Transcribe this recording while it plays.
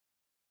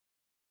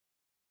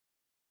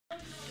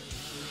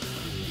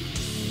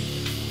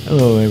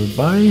Hello,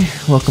 everybody.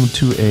 Welcome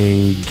to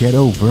a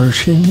ghetto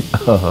version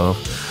of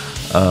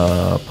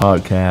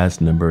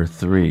podcast number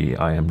 3.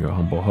 I am your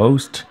humble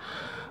host.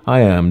 I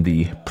am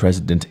the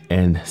president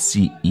and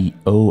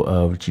CEO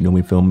of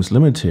Genome Films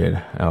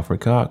Limited,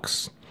 Alfred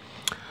Cox.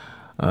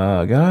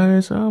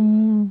 Guys,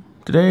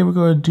 today we're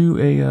going to do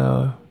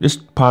this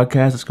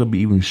podcast is going to be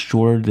even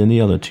shorter than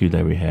the other two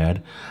that we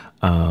had.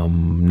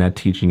 Not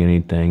teaching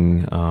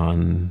anything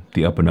on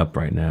the up and up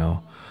right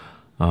now.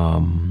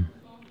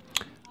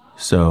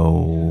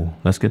 So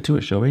let's get to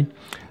it, shall we?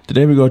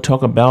 Today we're going to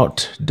talk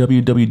about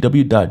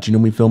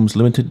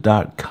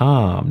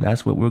www.genomefilmslimited.com.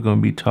 That's what we're going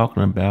to be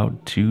talking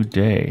about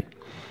today.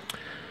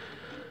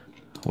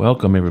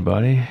 Welcome,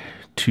 everybody,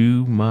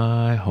 to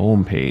my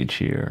homepage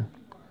here.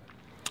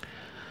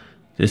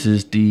 This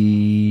is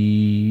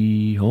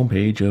the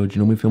homepage of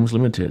Genome Films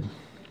Limited.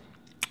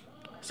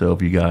 So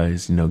if you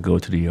guys, go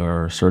to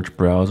the search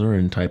browser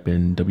and type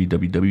in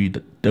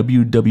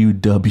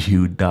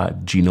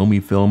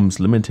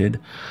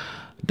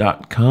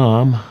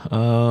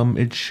www.genomefilmslimited.com,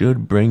 it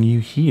should bring you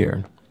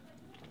here.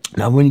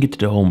 Now, when you get to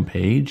the home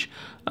page,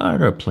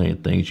 there are plenty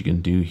of things you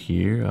can do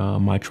here.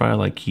 I try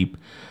to keep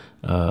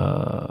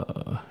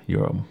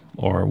your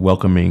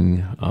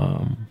welcoming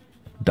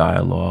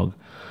dialogue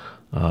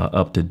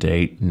up to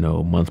date,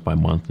 month by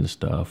month and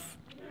stuff.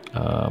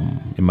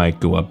 It might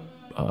go up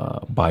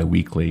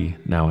bi-weekly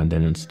now and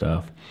then and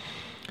stuff,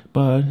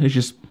 but it's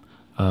just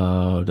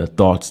the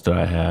thoughts that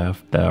I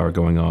have that are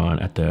going on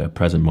at the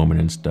present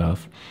moment and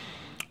stuff.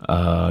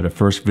 The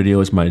first video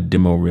is my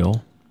demo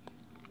reel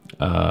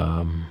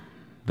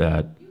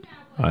that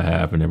I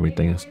have and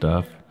everything and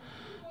stuff.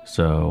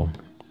 So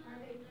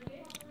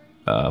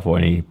for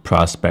any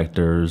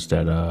prospectors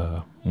that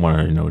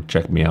want to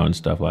check me out and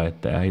stuff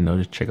like that,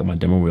 just check out my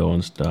demo reel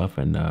and stuff,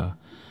 and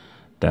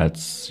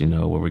that's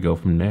where we go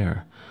from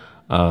there.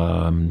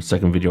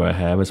 Second video I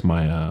have is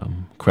my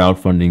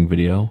crowdfunding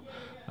video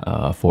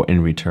for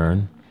In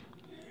Return.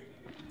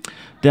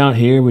 Down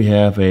here we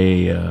have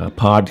a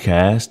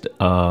podcast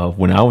of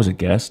when I was a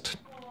guest.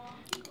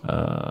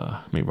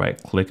 Let me right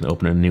click and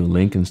open a new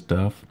link and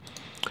stuff.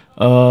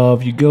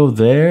 If you go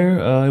there,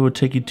 it will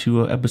take you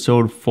to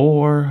episode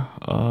 4.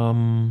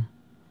 I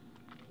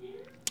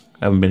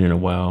haven't been here in a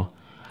while.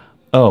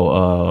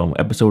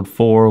 Episode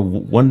 4,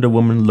 Wonder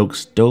Woman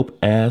Looks Dope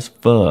as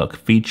Fuck,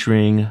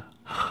 featuring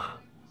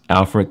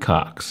Alfred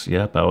Cox.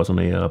 Yep, I was on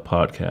a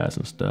podcast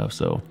and stuff,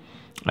 so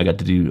I got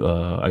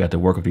to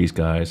work with these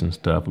guys and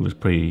stuff. It was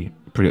pretty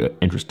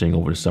interesting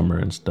over the summer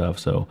and stuff.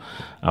 So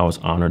I was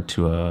honored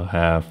to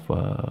have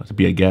to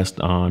be a guest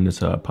on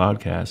this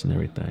podcast and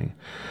everything.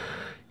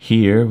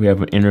 Here we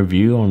have an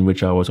interview on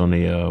which I was on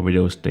a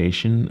radio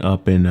station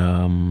up in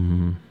I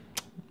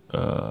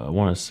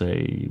want to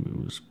say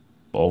it was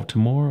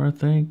Baltimore, I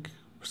think,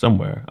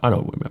 somewhere. I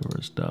don't remember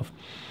and stuff.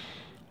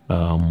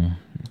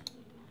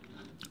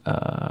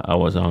 I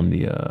was on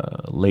the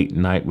late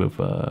night with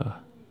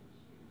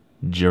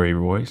Jerry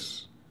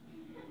Royce,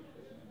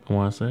 I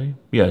want to say.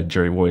 Yeah,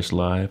 Jerry Royce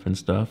Live and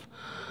stuff.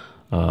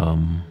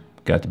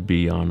 Got to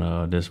be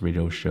on this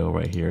radio show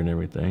right here and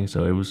everything.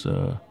 So it was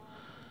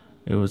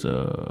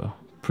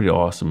pretty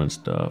awesome and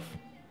stuff.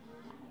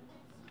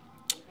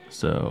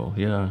 So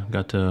yeah,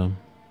 got to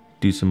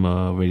do some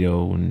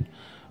radio and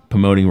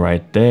promoting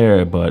right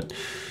there. But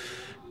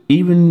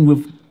even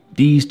with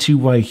these two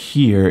right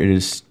here,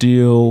 it's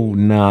still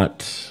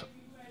not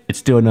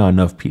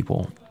enough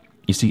people.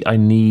 You see, I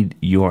need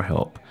your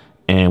help.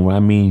 And when I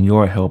mean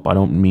your help, I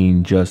don't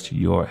mean just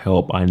your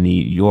help. I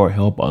need your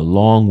help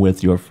along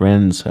with your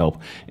friends'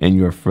 help, and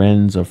your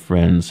friends of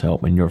friends'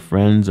 help, and your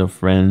friends of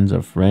friends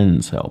of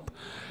friends' help.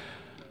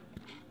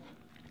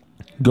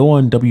 Go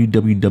on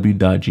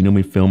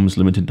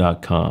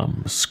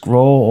www.genomefilmslimited.com.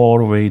 Scroll all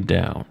the way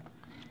down.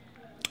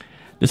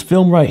 This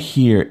film right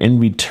here, In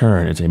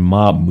Return, is a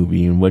mob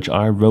movie in which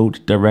I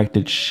wrote,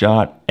 directed,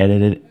 shot,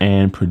 edited,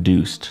 and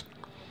produced.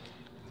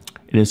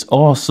 It is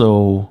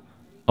also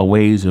a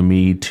ways for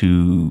me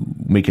to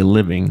make a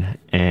living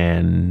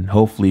and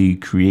hopefully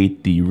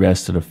create the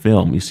rest of the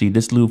film. You see,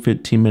 this little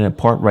 15-minute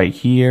part right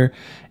here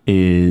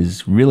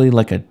is really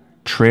like a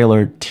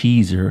trailer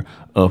teaser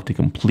of the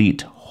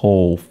complete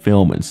whole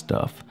film and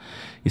stuff.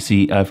 You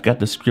see, I've got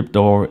the script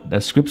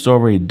that script's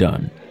already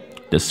done.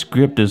 The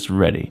script is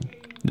ready.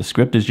 The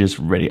script is just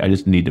ready. I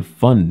just need the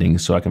funding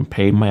so I can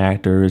pay my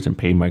actors and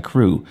pay my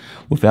crew.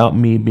 Without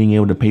me being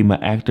able to pay my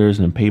actors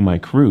and pay my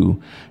crew,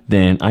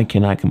 then I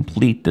cannot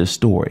complete this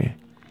story.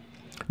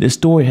 This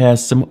story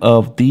has some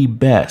of the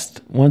best.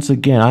 Once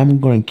again,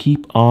 I'm going to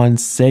keep on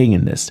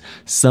saying this.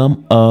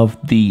 Some of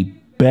the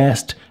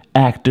best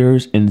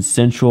actors in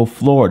Central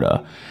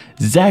Florida.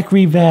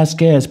 Zachary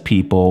Vasquez,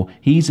 people,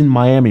 he's in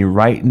Miami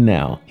right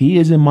now. He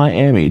is in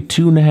Miami,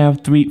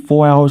 2.5, 3,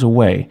 4 hours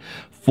away.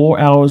 4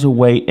 hours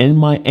away in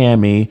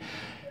Miami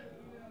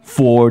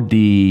for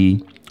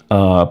the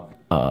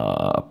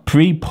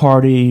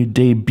pre-party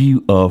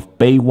debut of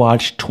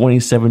Baywatch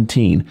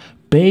 2017.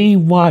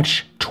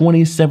 Baywatch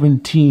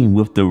 2017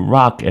 with The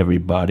Rock,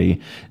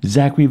 everybody.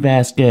 Zachary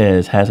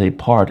Vasquez has a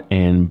part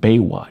in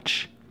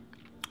Baywatch.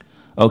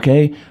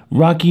 Okay,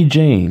 Rocky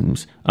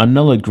James,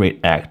 another great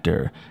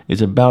actor,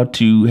 is about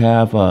to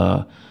have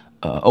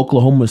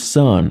Oklahoma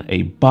Sun,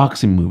 a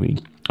boxing movie.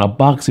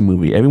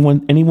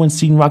 Anyone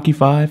seen Rocky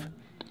 5?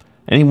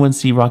 Anyone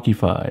see Rocky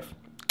 5?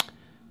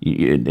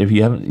 If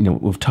you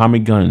haven't, with Tommy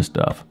Gunn and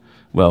stuff.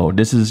 Well,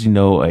 this is,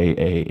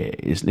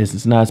 it's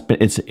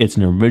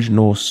an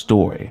original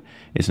story.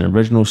 It's an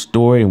original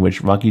story in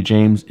which Rocky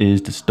James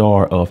is the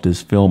star of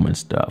this film and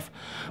stuff.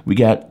 We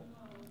got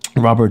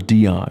Robert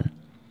Dion.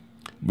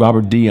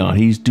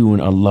 He's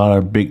doing a lot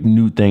of big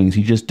new things.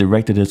 He just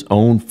directed his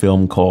own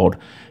film called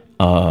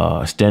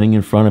Standing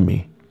in Front of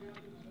Me.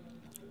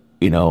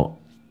 And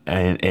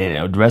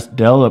the rest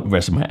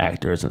of my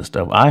actors and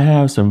stuff. I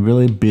have some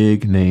really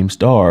big name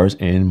stars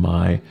in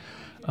my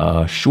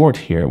short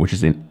here, which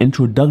is an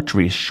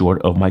introductory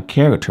short of my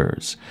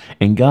characters.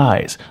 And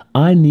guys,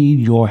 I need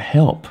your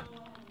help.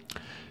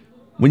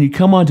 When you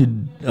come on to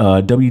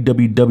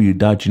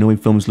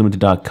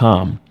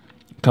www.genoefilmslimited.com,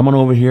 come on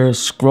over here,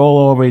 scroll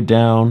all the way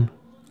down,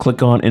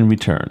 click on In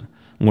Return.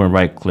 I'm going to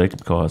right click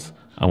because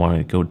I want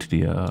to go to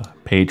the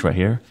page right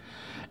here.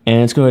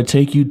 And it's going to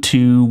take you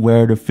to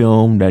where the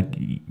film that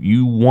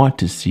you want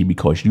to see,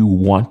 because you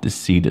want to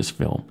see this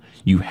film.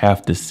 You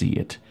have to see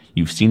it.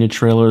 You've seen the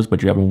trailers,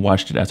 but you haven't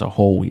watched it as a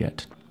whole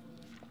yet.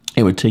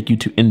 It would take you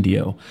to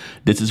Indio.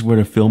 This is where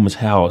the film is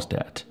housed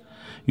at.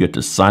 You have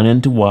to sign in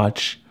to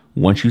watch.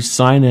 Once you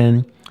sign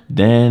in,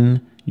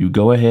 then you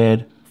go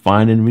ahead,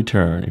 find and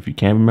return. If you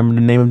can't remember the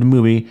name of the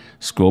movie,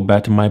 scroll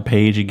back to my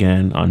page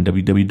again on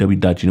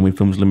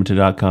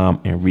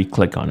www.genoefilmslimited.com and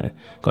re-click on it.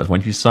 Because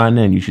once you sign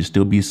in, you should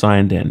still be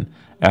signed in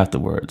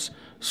afterwards.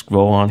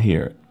 Scroll on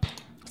here.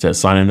 It says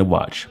sign in to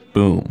watch.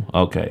 Boom.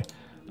 Okay.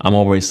 I'm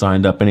already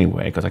signed up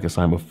anyway because I can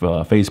sign with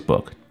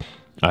Facebook.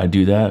 I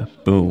do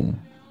that.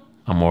 Boom.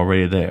 I'm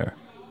already there.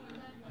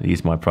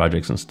 These are my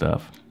projects and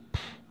stuff.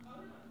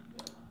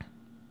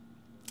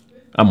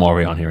 I'm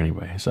already on here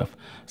anyway and stuff.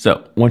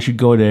 So once you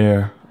go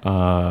there,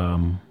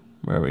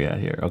 where are we at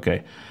here?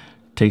 Okay.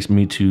 Takes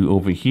me to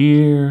over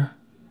here.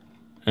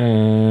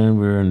 And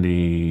we're in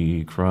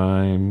the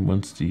crime.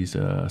 Once these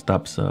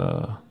stops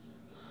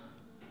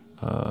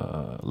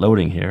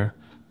loading here.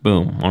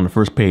 Boom. On the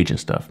first page and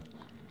stuff.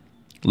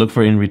 Look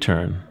for In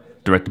Return,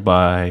 directed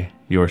by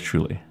yours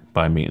truly,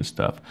 by me and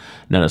stuff.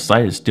 Now, the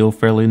site is still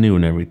fairly new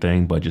and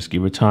everything, but just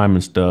give it time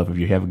and stuff. If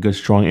you have a good,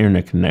 strong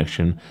internet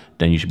connection,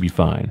 then you should be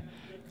fine.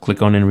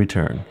 Click on In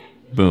Return.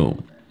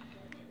 Boom.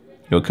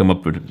 It'll come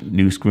up with a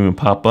new screen and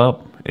pop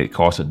up. It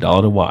costs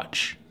 $1 to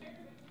watch.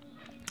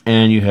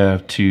 And you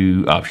have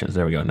two options.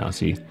 There we go. Now,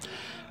 see.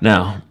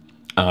 Now,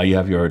 you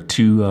have your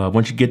two,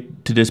 once you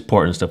get to this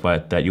part and stuff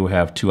like that, you'll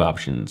have two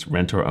options,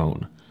 rent or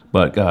own.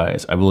 But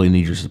guys, I really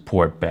need your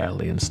support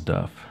badly and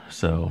stuff.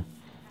 So,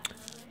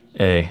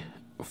 hey,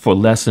 for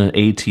less than an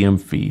ATM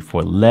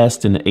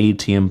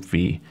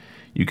fee,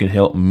 you can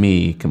help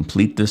me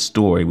complete this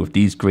story with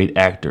these great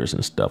actors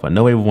and stuff. I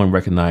know everyone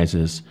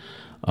recognizes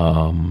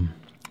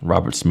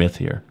Robert Smith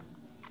here.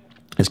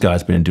 This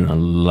guy's been doing a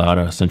lot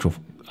of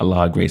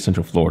great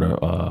Central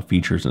Florida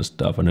features and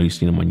stuff. I know you've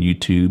seen him on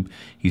YouTube.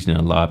 He's done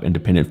a lot of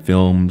independent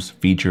films,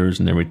 features,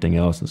 and everything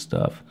else and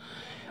stuff.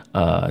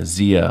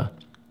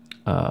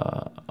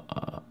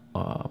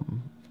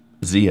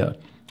 Zia,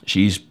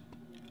 she's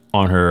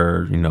on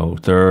her,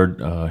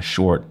 third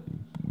short,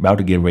 about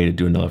to get ready to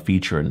do another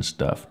feature and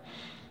stuff.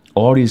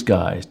 All these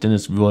guys,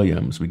 Dennis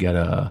Williams, we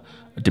got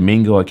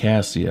Domingo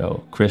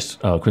Acasio,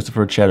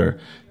 Christopher Cheddar.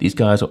 These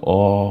guys are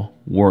all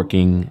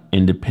working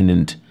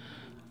independent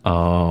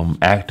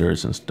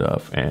actors and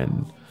stuff,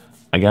 and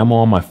I got them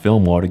all on my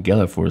film all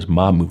together for this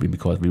mob movie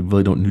because we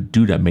really don't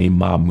do that many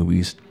mob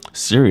movies,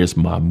 serious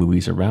mob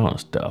movies around and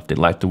stuff. They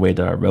like the way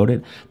that I wrote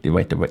it. They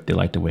like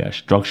the way I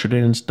structured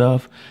it and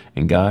stuff.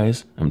 And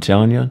guys, I'm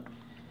telling you,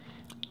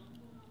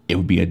 it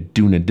would be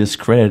doing a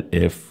discredit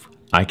if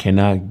I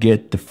cannot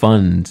get the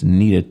funds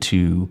needed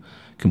to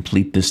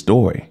complete this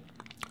story.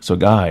 So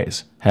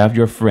guys, have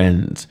your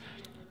friends.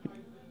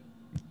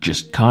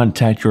 Just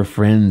contact your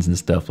friends and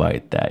stuff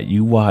like that.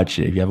 You watch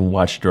it if you haven't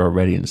watched it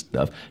already and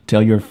stuff.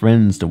 Tell your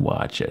friends to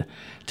watch it.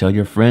 Tell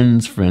your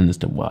friends' friends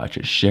to watch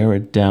it. Share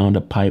it down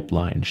the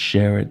pipeline.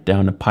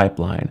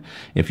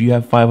 If you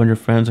have 500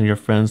 friends on your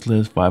friends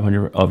list,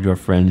 500 of your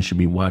friends should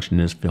be watching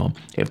this film.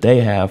 If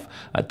they have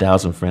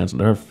 1,000 friends on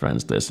their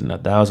friends list and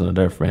 1,000 of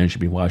their friends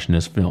should be watching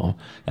this film.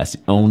 That's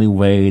the only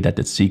way that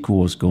the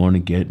sequel is going to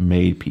get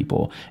made,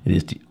 people. It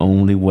is the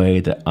only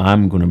way that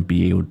I'm going to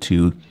be able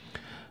to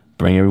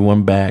bring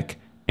everyone back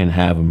and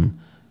have them,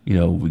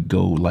 we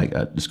go like,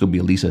 it's going to be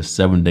at least a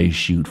 7-day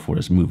shoot for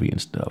this movie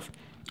and stuff.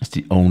 It's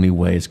the only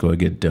way it's going to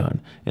get done.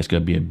 It's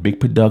going to be a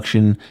big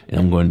production, and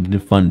I'm going to do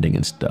funding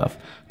and stuff.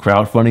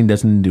 Crowdfunding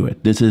doesn't do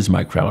it. This is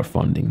my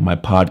crowdfunding, my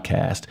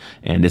podcast,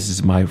 and this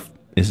is my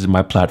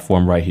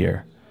platform right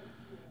here.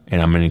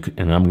 And I'm in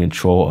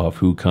control of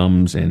who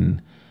comes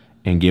and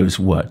gives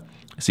what.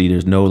 See,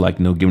 there's no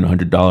giving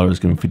 $100,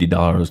 giving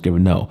 $50,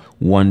 giving no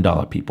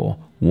 $1, people,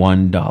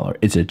 $1.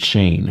 It's a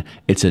chain.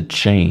 It's a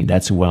chain.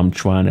 That's what I'm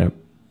trying to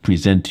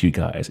present to you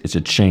guys. It's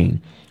a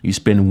chain. You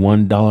spend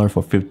 $1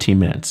 for 15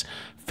 minutes.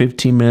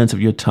 15 minutes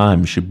of your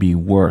time should be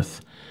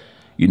worth,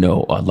 a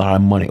lot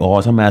of money. All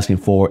I'm asking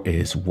for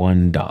is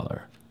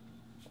 $1.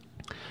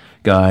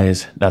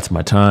 Guys, that's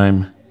my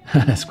time.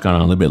 It's gone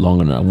on a little bit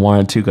longer than I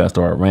wanted to. Got to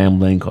start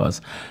rambling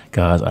because,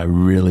 guys, I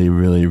really,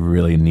 really,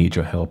 really need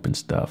your help and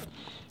stuff.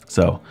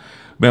 So,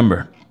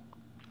 remember,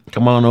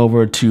 come on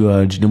over to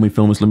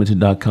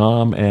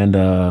GenuineFilmsLimited.com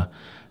and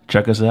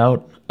check us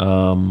out.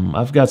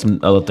 I've got some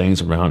other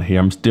things around here.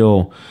 I'm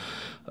still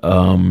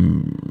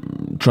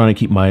trying to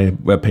keep my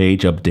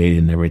webpage updated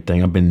and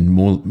everything. I've been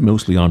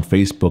mostly on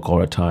Facebook all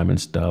the time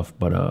and stuff,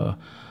 but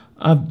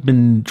I've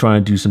been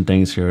trying to do some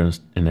things here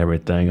and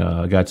everything.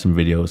 I got some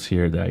videos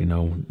here that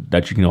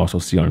that you can also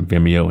see on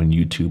Vimeo and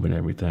YouTube and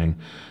everything.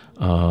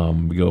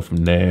 We go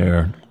from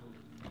there.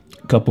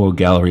 A couple of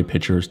gallery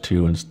pictures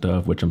too and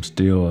stuff, which I'm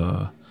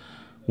still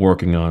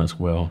working on as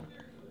well.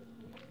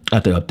 I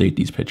have to update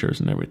these pictures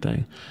and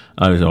everything.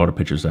 There's all the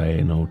pictures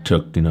I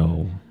took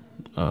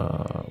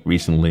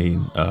recently,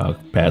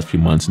 past few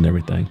months and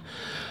everything.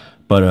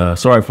 But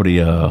sorry for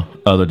the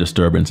other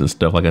disturbance and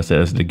stuff. Like I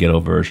said, it's the ghetto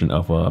version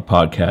of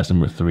podcast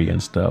number 3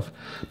 and stuff.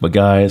 But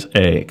guys,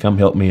 hey, come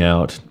help me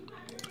out.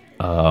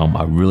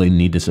 I really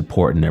need the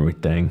support and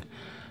everything.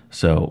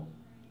 So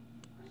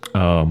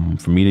from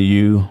me to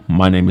you,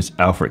 my name is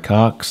Alfred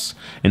Cox,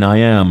 and I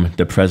am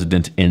the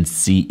president and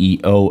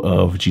CEO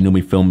of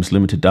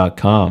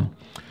GenuineFilmsLimited.com.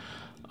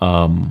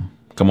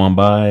 Come on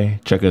by,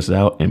 check us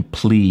out, and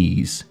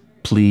please,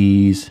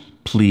 please,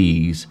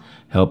 please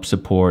help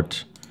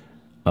support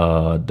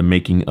the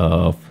making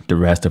of the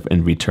rest of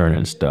In Return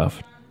and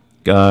stuff.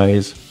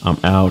 Guys, I'm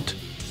out.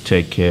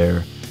 Take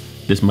care.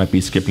 This might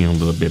be skipping a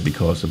little bit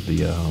because of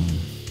the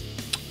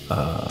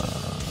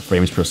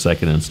frames per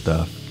second and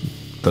stuff,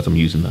 because I'm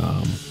using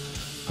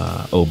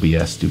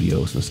OBS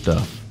studios and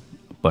stuff.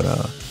 But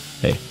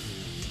hey,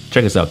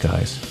 check us out,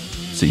 guys.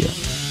 See ya.